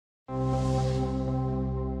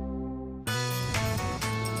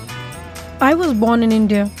I was born in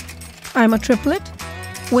India. I'm a triplet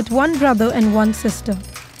with one brother and one sister.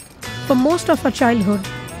 For most of our childhood,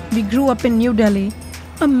 we grew up in New Delhi,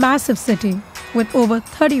 a massive city with over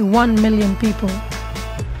 31 million people.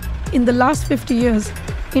 In the last 50 years,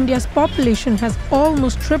 India's population has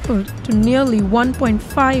almost tripled to nearly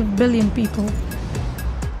 1.5 billion people.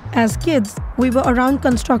 As kids, we were around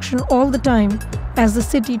construction all the time as the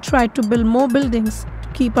city tried to build more buildings to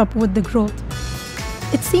keep up with the growth.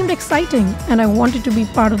 It seemed exciting and I wanted to be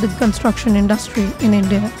part of the construction industry in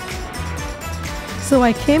India. So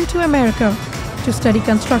I came to America to study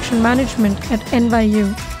construction management at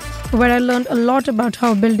NYU, where I learned a lot about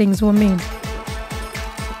how buildings were made.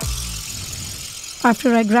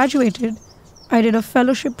 After I graduated, I did a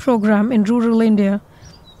fellowship program in rural India,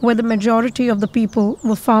 where the majority of the people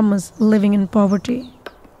were farmers living in poverty.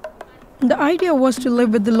 The idea was to live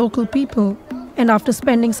with the local people and after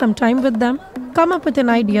spending some time with them, come up with an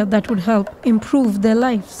idea that would help improve their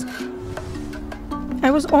lives. I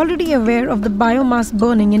was already aware of the biomass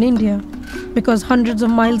burning in India because hundreds of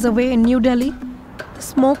miles away in New Delhi, the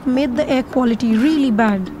smoke made the air quality really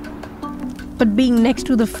bad. But being next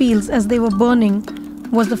to the fields as they were burning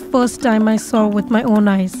was the first time I saw with my own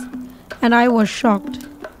eyes, and I was shocked.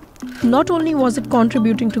 Not only was it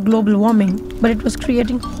contributing to global warming, but it was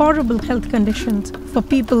creating horrible health conditions for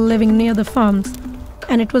people living near the farms,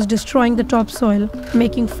 and it was destroying the topsoil,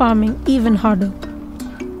 making farming even harder.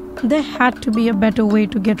 There had to be a better way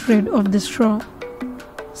to get rid of this straw.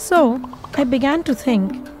 So, I began to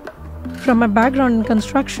think. From my background in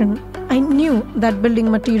construction, I knew that building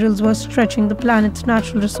materials were stretching the planet's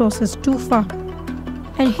natural resources too far.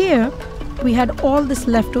 And here, we had all this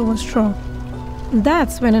leftover straw.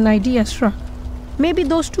 That's when an idea struck. Maybe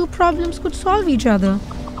those two problems could solve each other.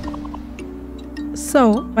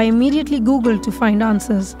 So, I immediately Googled to find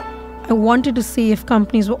answers. I wanted to see if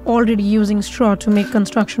companies were already using straw to make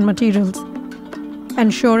construction materials.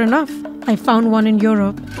 And sure enough, I found one in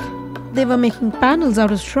Europe. They were making panels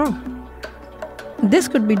out of straw. This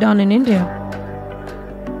could be done in India.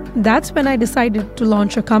 That's when I decided to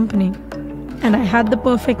launch a company. And I had the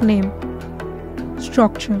perfect name,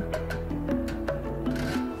 Strawcture.